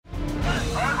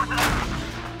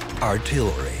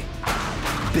Artillery.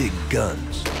 Big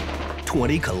guns.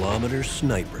 20-kilometer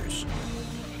snipers.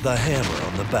 The hammer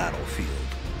on the battlefield.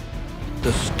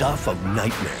 The stuff of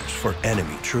nightmares for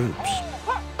enemy troops.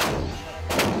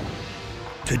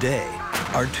 Today,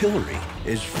 artillery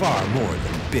is far more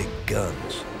than big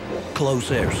guns. Close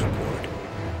air support.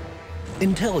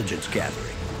 Intelligence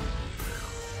gathering.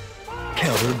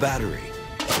 Counter battery.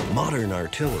 Modern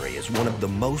artillery is one of the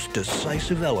most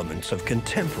decisive elements of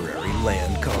contemporary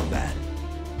land combat.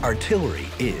 Artillery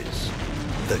is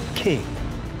the king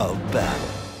of battle.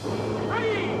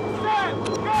 Ready, set,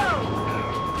 go!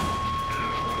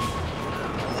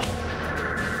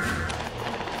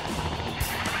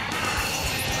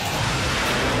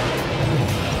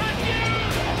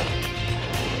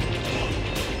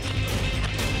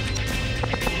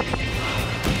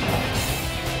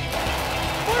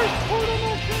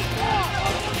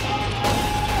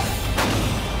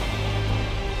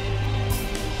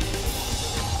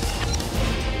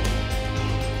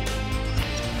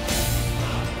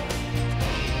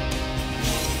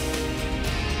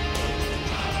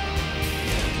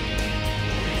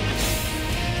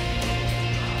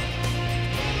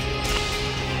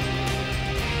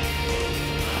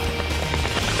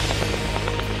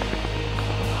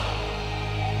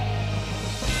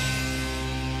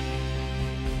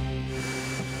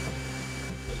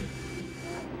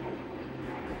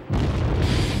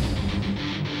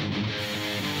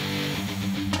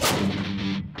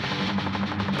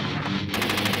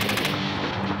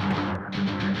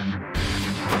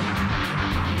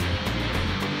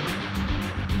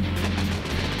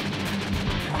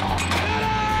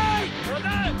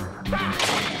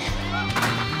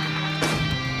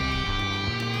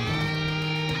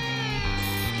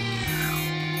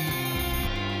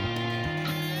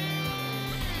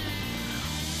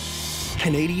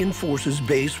 Canadian Forces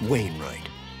Base Wainwright,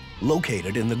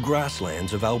 located in the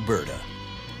grasslands of Alberta,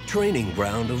 training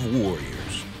ground of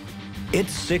warriors.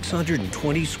 Its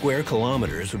 620 square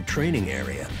kilometers of training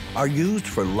area are used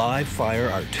for live fire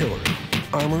artillery,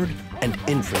 armored and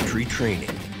infantry training.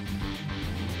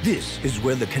 This is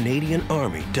where the Canadian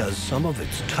Army does some of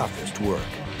its toughest work,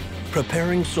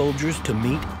 preparing soldiers to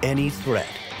meet any threat,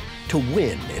 to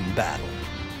win in battle,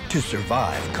 to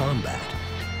survive combat.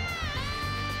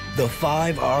 The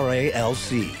 5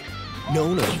 RALC,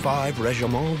 known as 5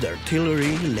 Régiment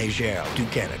d'Artillerie Légère du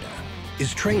Canada,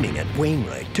 is training at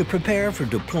Wainwright to prepare for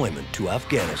deployment to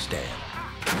Afghanistan.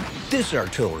 This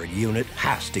artillery unit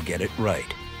has to get it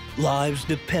right. Lives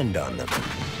depend on them.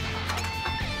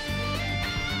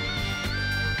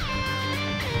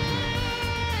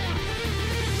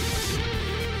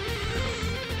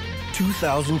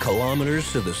 2,000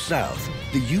 kilometers to the south,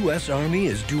 the U.S. Army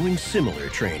is doing similar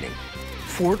training.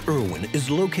 Fort Irwin is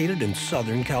located in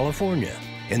Southern California,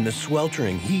 in the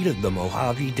sweltering heat of the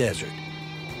Mojave Desert.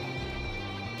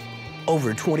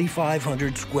 Over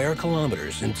 2,500 square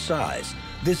kilometers in size,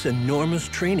 this enormous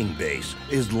training base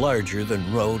is larger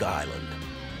than Rhode Island.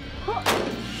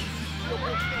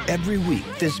 Every week,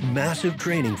 this massive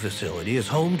training facility is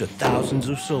home to thousands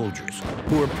of soldiers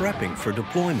who are prepping for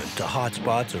deployment to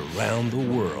hotspots around the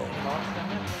world.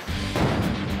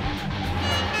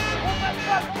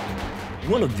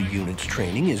 One of the unit's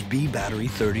training is B Battery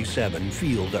 37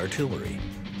 Field Artillery.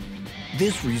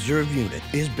 This reserve unit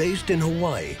is based in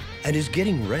Hawaii and is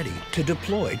getting ready to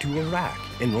deploy to Iraq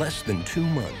in less than 2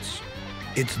 months.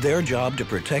 It's their job to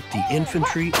protect the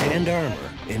infantry and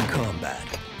armor in combat.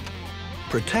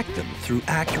 Protect them through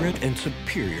accurate and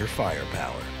superior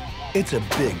firepower. It's a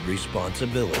big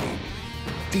responsibility.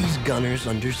 These gunners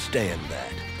understand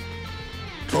that.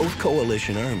 Both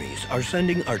coalition armies are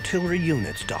sending artillery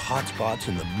units to hotspots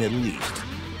in the Middle East.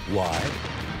 Why?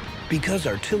 Because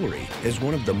artillery is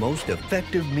one of the most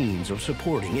effective means of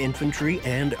supporting infantry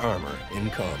and armor in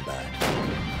combat.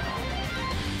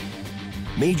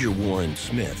 Major Warren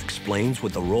Smith explains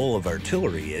what the role of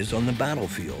artillery is on the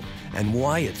battlefield and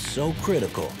why it's so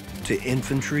critical to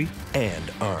infantry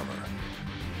and armor.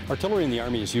 Artillery in the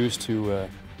Army is used to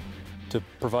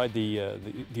provide the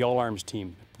all-arms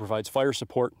team. It provides fire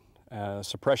support,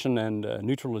 suppression and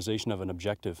neutralization of an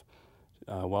objective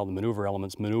while the maneuver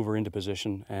elements maneuver into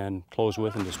position and close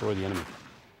with and destroy the enemy.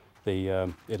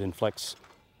 It inflicts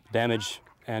damage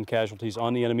and casualties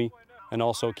on the enemy and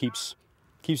also keeps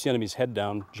the enemy's head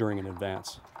down during an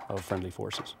advance of friendly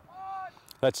forces.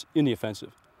 That's in the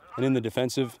offensive. And in the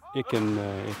defensive, it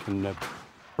can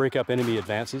break up enemy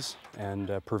advances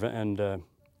and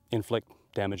inflict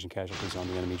damage and casualties on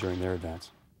the enemy during their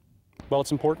advance. Well,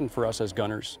 it's important for us as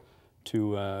gunners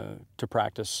to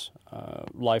practice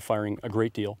live firing a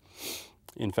great deal.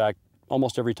 In fact,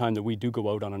 almost every time that we do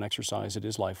go out on an exercise, it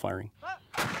is live firing.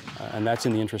 And that's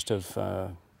in the interest of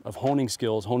honing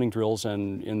skills, honing drills,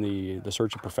 and in the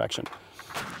search of perfection,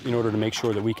 in order to make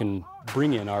sure that we can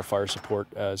bring in our fire support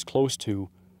as close to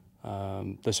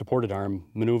the supported arm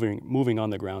moving on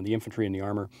the ground, the infantry and the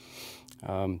armor,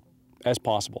 as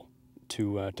possible,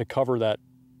 to cover that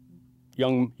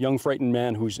young frightened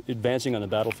man who's advancing on the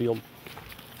battlefield,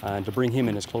 and to bring him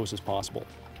in as close as possible,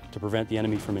 to prevent the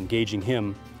enemy from engaging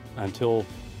him until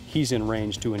he's in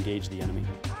range to engage the enemy.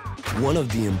 One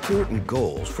of the important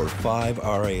goals for 5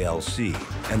 RALC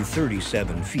and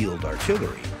 37 Field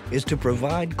Artillery is to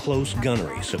provide close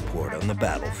gunnery support on the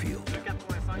battlefield.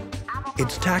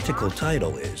 Its tactical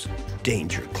title is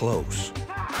Danger Close.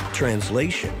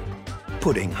 Translation: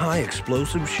 putting high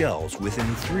explosive shells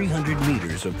within 300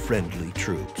 meters of friendly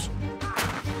troops.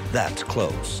 That's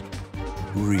close,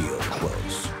 real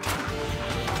close.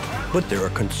 But there are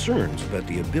concerns about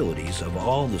the abilities of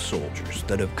all the soldiers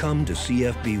that have come to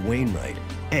CFB Wainwright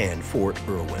and Fort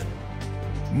Irwin.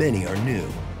 Many are new,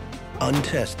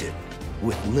 untested,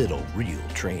 with little real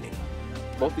training.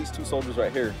 Both these two soldiers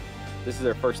right here, this is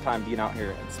their first time being out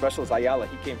here. And Specialist Ayala,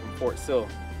 he came from Fort Sill.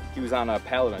 He was on a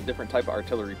pallet on a different type of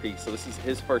artillery piece. So this is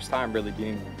his first time really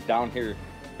being down here,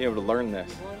 being able to learn this.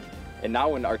 And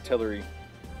now in artillery,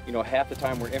 you know, half the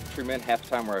time we're infantrymen, half the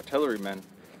time we're artillerymen.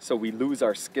 So we lose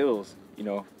our skills, you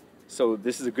know. So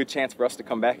this is a good chance for us to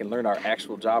come back and learn our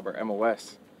actual job, our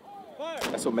MOS.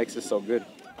 That's what makes this so good.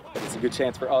 But it's a good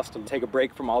chance for us to take a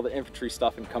break from all the infantry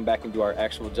stuff and come back and do our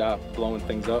actual job, blowing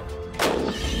things up.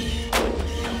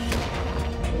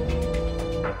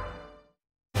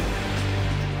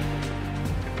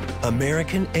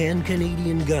 American and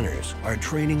Canadian gunners are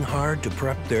training hard to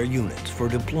prep their units for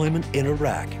deployment in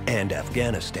Iraq and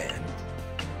Afghanistan.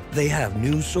 They have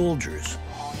new soldiers,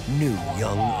 new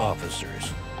young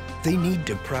officers. They need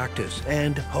to practice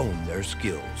and hone their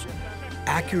skills.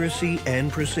 Accuracy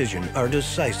and precision are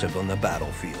decisive on the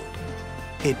battlefield.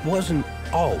 It wasn't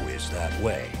always that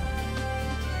way.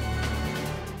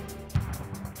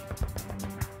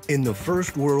 In the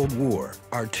First World War,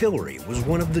 artillery was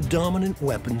one of the dominant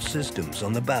weapon systems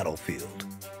on the battlefield.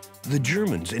 The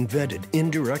Germans invented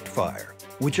indirect fire,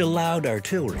 which allowed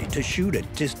artillery to shoot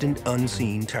at distant,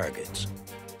 unseen targets.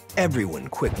 Everyone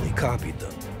quickly copied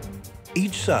them.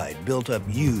 Each side built up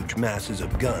huge masses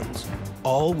of guns,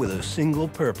 all with a single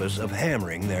purpose of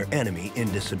hammering their enemy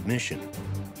into submission.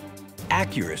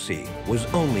 Accuracy was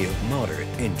only of moderate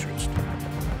interest.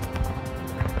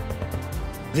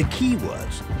 The key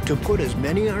was to put as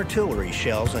many artillery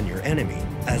shells on your enemy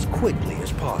as quickly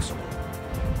as possible.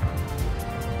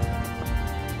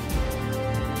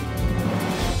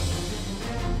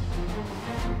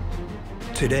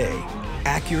 Today,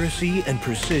 accuracy and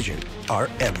precision are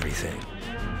everything.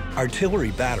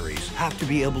 Artillery batteries have to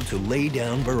be able to lay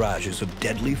down barrages of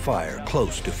deadly fire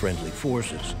close to friendly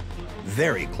forces.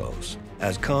 Very close,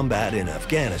 as combat in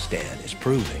Afghanistan is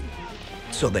proving.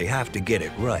 So they have to get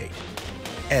it right.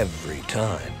 Every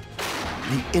time.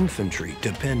 The infantry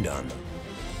depend on them.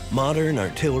 Modern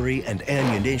artillery and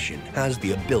ammunition has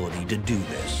the ability to do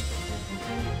this.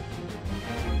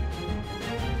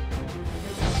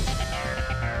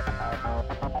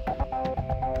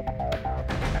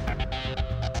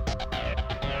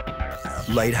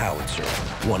 Light howitzer,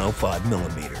 105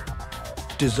 millimeter.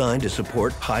 Designed to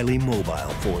support highly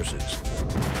mobile forces.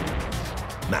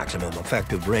 Maximum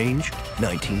effective range,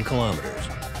 19 kilometers.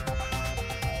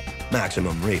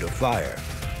 Maximum rate of fire,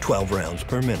 12 rounds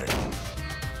per minute.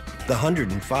 The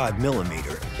 105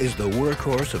 millimeter is the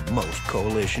workhorse of most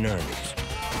coalition armies.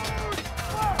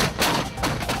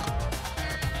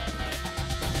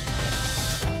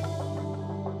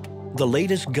 The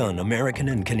latest gun American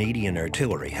and Canadian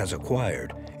artillery has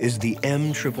acquired is the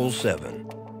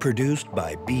M777, produced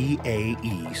by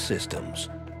BAE Systems.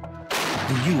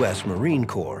 The U.S. Marine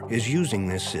Corps is using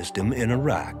this system in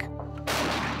Iraq.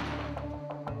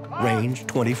 Range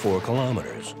 24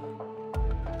 kilometers.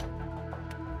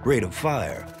 Rate of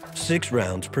fire, 6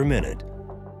 rounds per minute.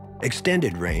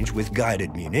 Extended range with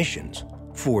guided munitions,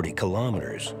 40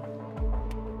 kilometers.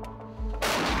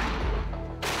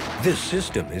 This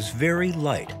system is very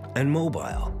light and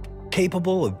mobile,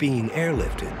 capable of being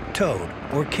airlifted, towed,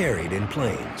 or carried in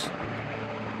planes.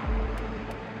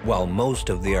 While most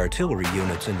of the artillery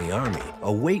units in the Army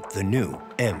await the new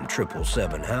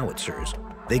M777 howitzers,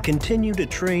 they continue to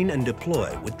train and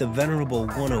deploy with the venerable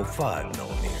 105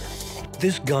 millimeter.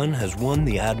 This gun has won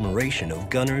the admiration of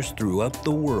gunners throughout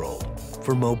the world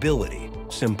for mobility,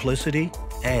 simplicity,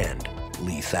 and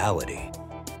lethality.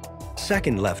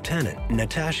 Second Lieutenant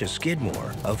Natasha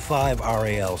Skidmore of 5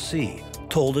 RALC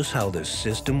told us how this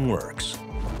system works.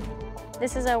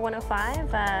 This is a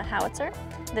 105 howitzer.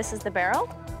 This is the barrel.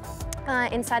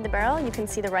 Inside the barrel, you can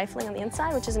see the rifling on the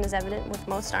inside, which isn't as evident with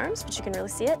most arms, but you can really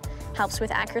see it. Helps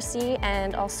with accuracy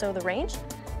and also the range.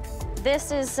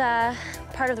 This is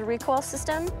part of the recoil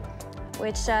system,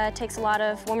 which takes a lot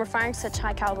of, when we're firing such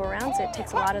high caliber rounds, it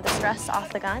takes a lot of the stress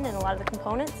off the gun and a lot of the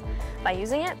components by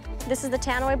using it. This is the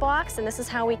tannoy box, and this is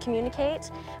how we communicate.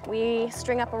 We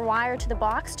string up a wire to the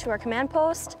box to our command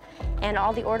post, and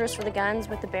all the orders for the guns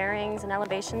with the bearings and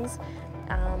elevations,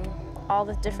 all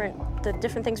the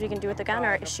different things we can do with the gun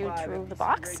are issued through the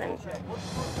box. And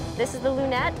this is the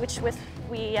lunette, which when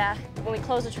we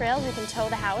close the trails, we can tow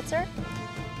the howitzer.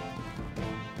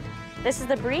 This is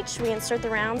the breech. We insert the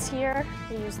rounds here.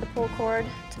 We use the pull cord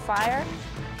to fire.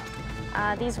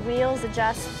 These wheels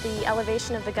adjust the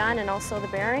elevation of the gun and also the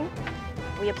bearing.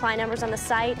 We apply numbers on the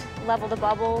sight, level the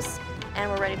bubbles,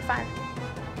 and we're ready to fire.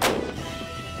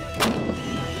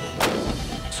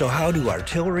 So how do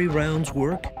artillery rounds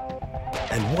work?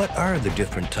 And what are the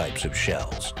different types of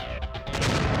shells?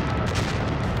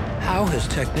 How has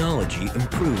technology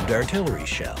improved artillery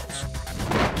shells?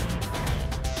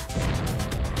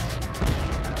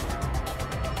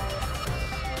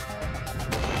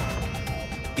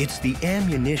 It's the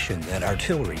ammunition that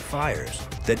artillery fires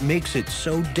that makes it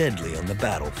so deadly on the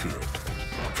battlefield.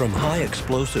 From high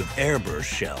explosive airburst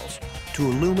shells to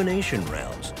illumination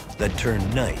rounds that turn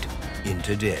night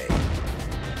into day.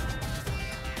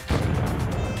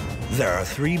 There are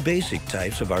three basic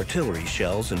types of artillery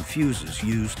shells and fuses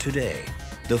used today.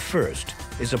 The first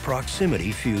is a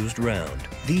proximity fused round.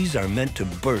 These are meant to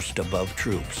burst above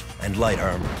troops and light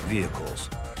armored vehicles.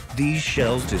 These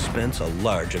shells dispense a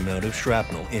large amount of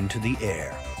shrapnel into the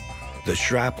air. The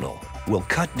shrapnel will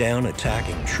cut down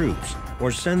attacking troops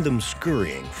or send them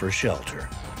scurrying for shelter.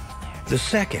 The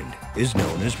second is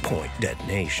known as point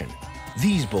detonation.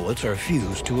 These bullets are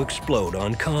fused to explode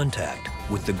on contact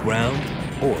with the ground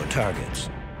or targets.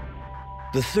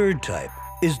 The third type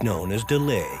is known as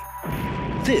delay.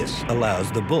 This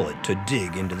allows the bullet to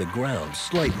dig into the ground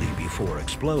slightly before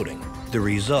exploding. The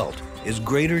result is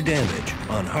greater damage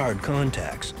on hard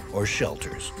contacts or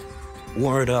shelters.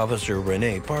 Warrant Officer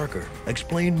Renee Parker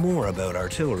explained more about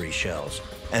artillery shells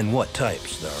and what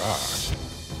types there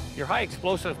are. Your high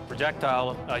explosive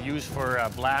projectile used for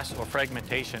blast or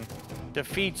fragmentation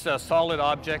defeats solid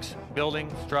objects,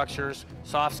 buildings, structures,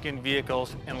 soft-skinned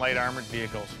vehicles, and light armored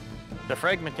vehicles. The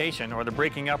fragmentation, or the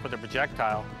breaking up of the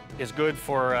projectile, is good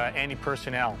for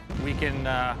anti-personnel. We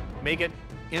can make it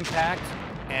impact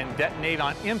and detonate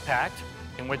on impact,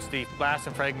 in which the blast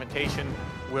and fragmentation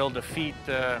will defeat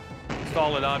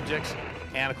solid objects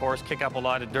and, of course, kick up a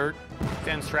lot of dirt,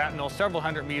 send shrapnel several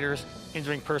hundred meters,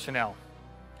 injuring personnel.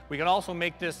 We can also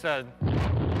make this an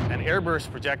airburst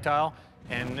projectile,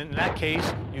 and in that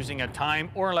case, using a time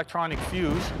or electronic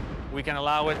fuse, we can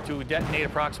allow it to detonate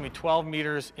approximately 12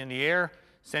 meters in the air,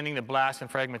 sending the blast and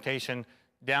fragmentation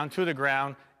down to the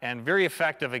ground, and very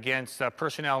effective against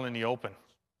personnel in the open.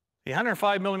 The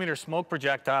 105 millimeter smoke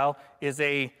projectile is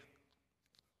a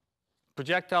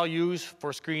projectile used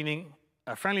for screening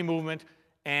friendly movement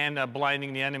and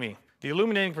blinding the enemy. The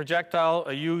illuminating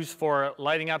projectile used for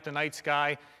lighting up the night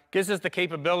sky gives us the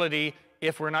capability,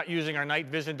 if we're not using our night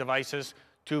vision devices,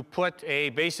 to put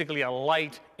basically a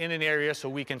light in an area so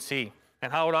we can see.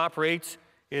 And how it operates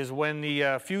is when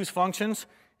the fuse functions,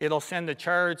 it'll send the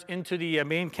charge into the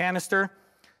main canister,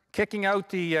 kicking out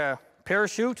the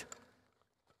parachute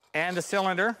and the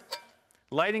cylinder,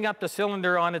 lighting up the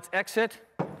cylinder on its exit,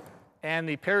 and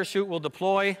the parachute will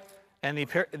deploy, and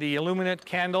the illuminate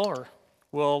candle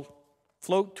will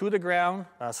float to the ground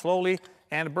slowly,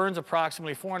 and it burns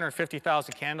approximately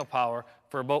 450,000 candle power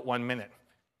for about 1 minute.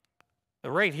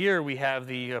 Right here we have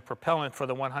the propellant for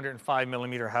the 105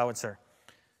 millimeter howitzer.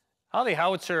 How the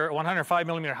 105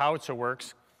 millimeter howitzer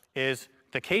works is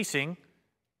the casing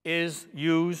is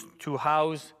used to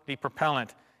house the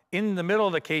propellant. In the middle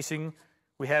of the casing,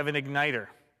 we have an igniter.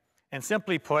 And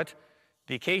simply put,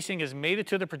 the casing is mated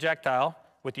to the projectile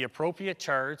with the appropriate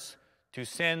charge to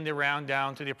send the round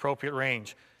down to the appropriate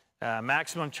range.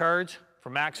 Maximum charge for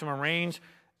maximum range,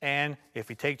 and if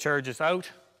we take charges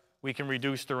out, we can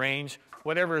reduce the range,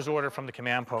 whatever is ordered from the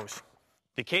command post.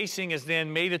 The casing is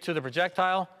then mated to the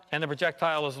projectile, and the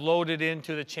projectile is loaded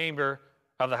into the chamber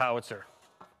of the howitzer.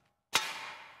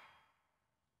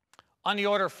 On the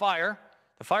order of fire,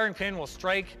 the firing pin will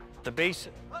strike the base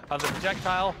of the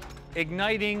projectile,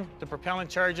 igniting the propellant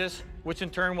charges, which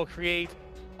in turn will create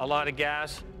a lot of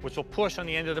gas, which will push on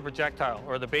the end of the projectile,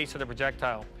 or the base of the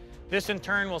projectile. This in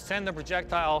turn will send the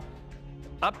projectile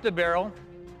up the barrel,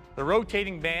 the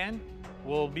rotating band,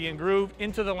 will be engrooved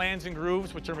into the lands and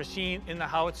grooves, which are machined in the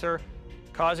howitzer,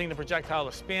 causing the projectile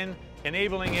to spin,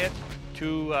 enabling it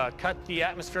to cut the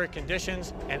atmospheric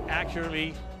conditions and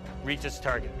accurately reach its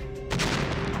target.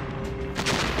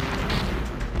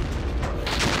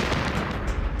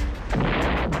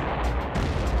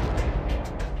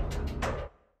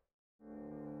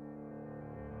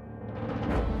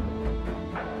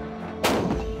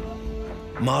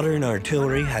 Modern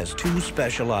artillery has two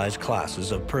specialized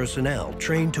classes of personnel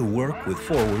trained to work with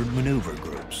forward maneuver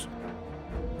groups.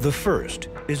 The first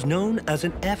is known as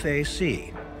an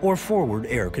FAC, or Forward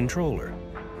Air Controller.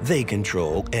 They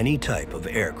control any type of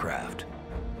aircraft,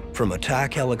 from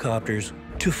attack helicopters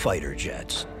to fighter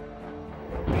jets.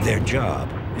 Their job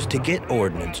is to get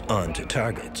ordnance onto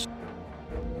targets.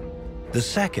 The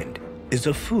second is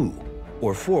a FOO,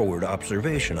 or Forward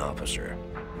Observation Officer.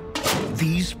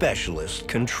 These specialists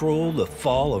control the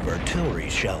fall of artillery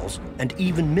shells and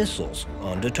even missiles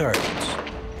onto targets.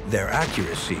 Their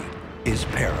accuracy is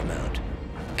paramount.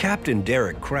 Captain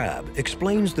Derek Crabb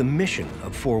explains the mission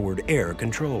of Forward Air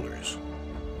Controllers.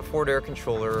 A Forward Air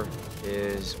Controller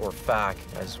is, or FAC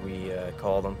as we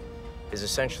call them, is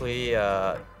essentially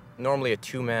normally a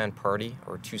two-man party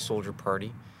or two-soldier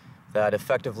party that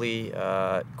effectively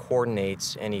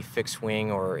coordinates any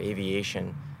fixed-wing or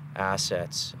aviation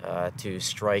assets to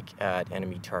strike at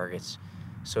enemy targets.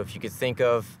 So if you could think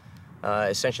of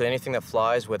essentially anything that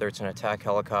flies, whether it's an attack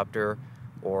helicopter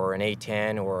or an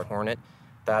A-10 or a Hornet,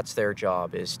 that's their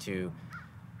job, is to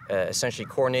essentially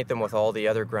coordinate them with all the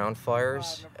other ground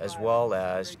fires as well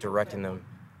as directing them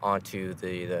onto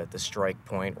the strike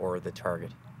point or the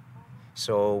target.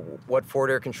 So what Forward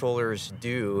Air Controllers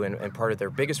do, and part of their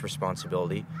biggest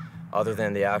responsibility, other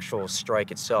than the actual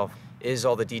strike itself, is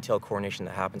all the detailed coordination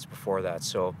that happens before that.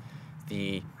 So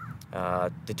the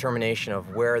determination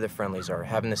of where the friendlies are,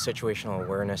 having the situational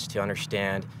awareness to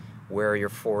understand where your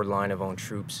forward line of own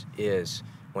troops is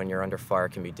when you're under fire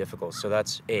can be difficult. So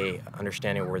that's A,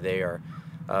 understanding where they are.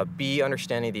 B,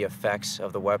 understanding the effects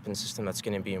of the weapon system that's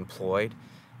going to be employed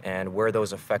and where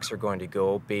those effects are going to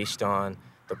go based on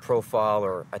the profile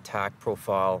or attack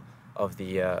profile of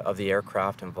the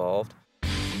aircraft involved.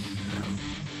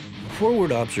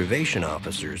 Forward observation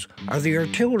officers are the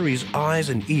artillery's eyes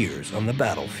and ears on the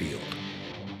battlefield.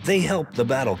 They help the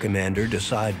battle commander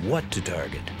decide what to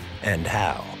target and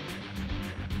how.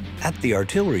 At the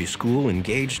artillery school in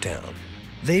Gagetown,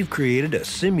 they've created a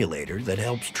simulator that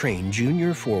helps train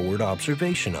junior forward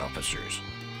observation officers.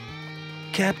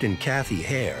 Captain Kathy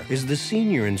Hare is the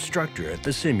senior instructor at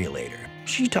the simulator.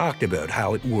 She talked about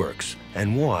how it works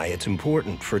and why it's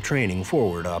important for training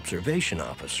forward observation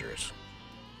officers.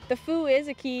 The FOO is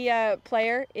a key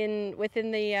player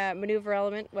within the maneuver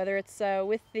element, whether it's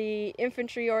with the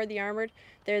infantry or the armored.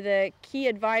 They're the key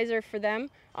advisor for them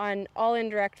on all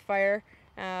indirect fire,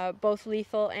 both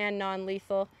lethal and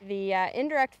non-lethal. The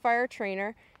indirect fire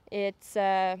trainer, it's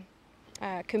a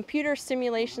computer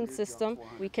simulation system.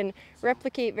 We can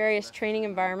replicate various training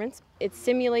environments. It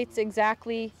simulates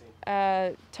exactly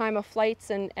time of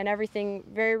flights and everything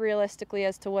very realistically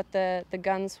as to what the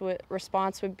gun's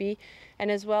response would be. And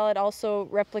as well, it also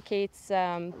replicates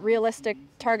realistic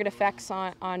target effects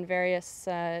on various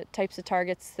types of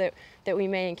targets that we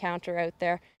may encounter out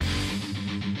there.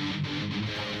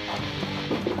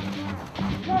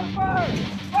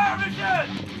 Fire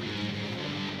mission!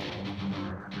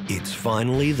 It's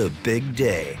finally the big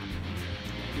day.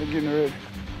 You're getting ready.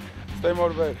 Stay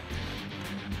motivated.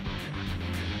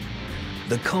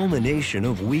 The culmination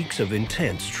of weeks of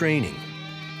intense training.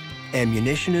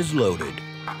 Ammunition is loaded.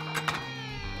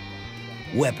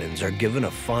 Weapons are given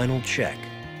a final check.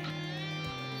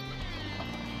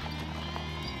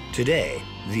 Today,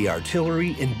 the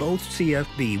artillery in both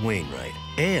CFB Wainwright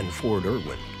and Fort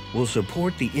Irwin will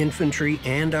support the infantry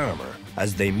and armor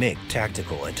as they make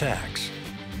tactical attacks.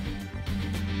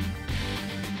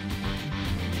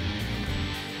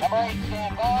 Number 8,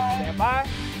 stand by.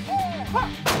 Stand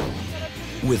by.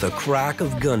 With a crack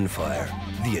of gunfire,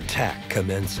 the attack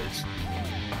commences.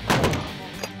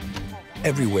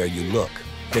 Everywhere you look,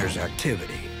 there's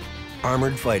activity.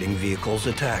 Armored fighting vehicles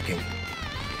attacking.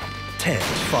 Tanks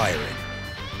firing.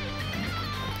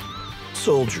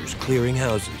 Soldiers clearing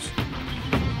houses.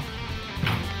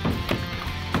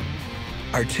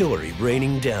 Artillery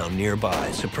raining down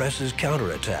nearby suppresses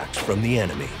counterattacks from the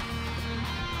enemy.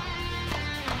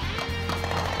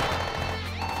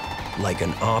 Like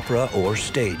an opera or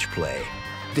stage play,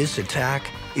 this attack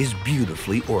is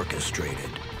beautifully orchestrated.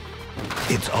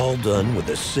 It's all done with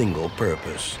a single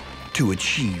purpose: to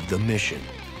achieve the mission,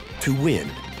 to win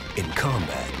in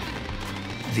combat.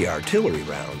 The artillery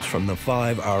rounds from the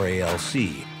 5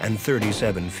 RALC and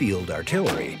 37 Field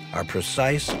Artillery are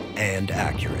precise and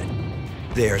accurate.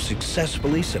 They are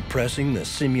successfully suppressing the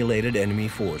simulated enemy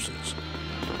forces.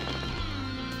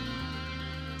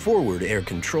 Forward air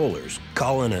controllers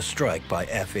call in a strike by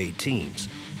F-18s.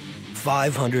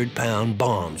 500-pound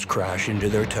bombs crash into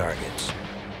their targets.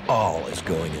 All is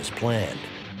going as planned.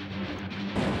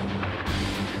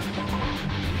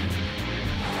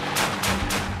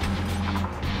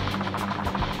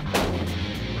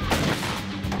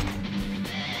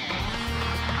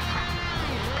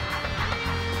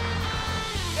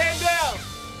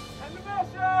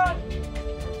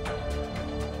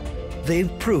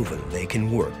 They've proven they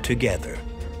can work together.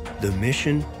 The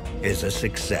mission is a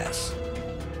success.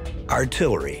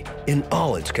 Artillery, in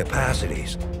all its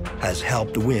capacities, has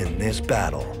helped win this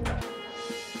battle.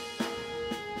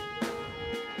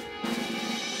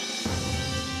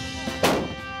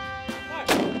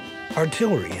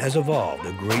 Artillery has evolved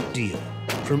a great deal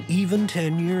from even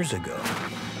 10 years ago.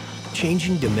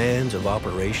 Changing demands of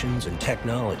operations and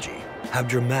technology have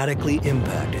dramatically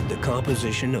impacted the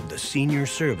composition of the senior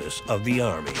service of the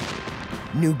Army.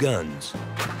 New guns,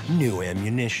 new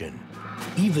ammunition,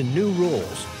 even new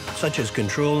roles, such as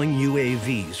controlling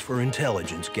UAVs for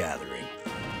intelligence gathering.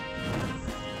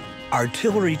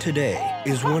 Artillery today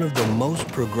is one of the most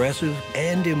progressive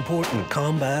and important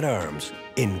combat arms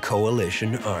in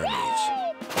coalition armies.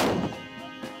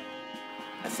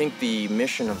 I think the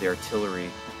mission of the artillery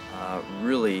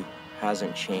really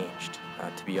hasn't changed,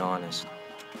 to be honest.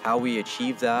 How we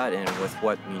achieve that and with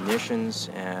what munitions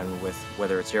and with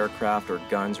whether it's aircraft or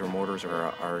guns or mortars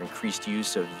or our increased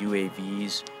use of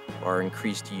UAVs or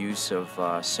increased use of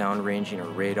sound ranging or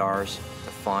radars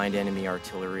to find enemy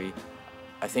artillery,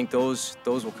 I think those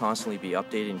will constantly be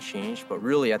updated and changed. But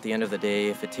really, at the end of the day,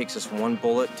 if it takes us one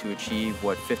bullet to achieve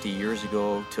what 50 years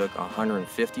ago took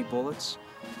 150 bullets,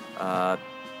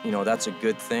 you know, that's a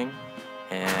good thing.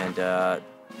 And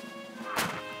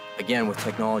again, with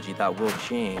technology, that will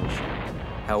change.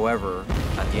 However,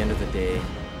 at the end of the day,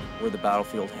 we're the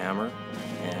battlefield hammer,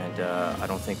 and I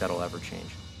don't think that'll ever change.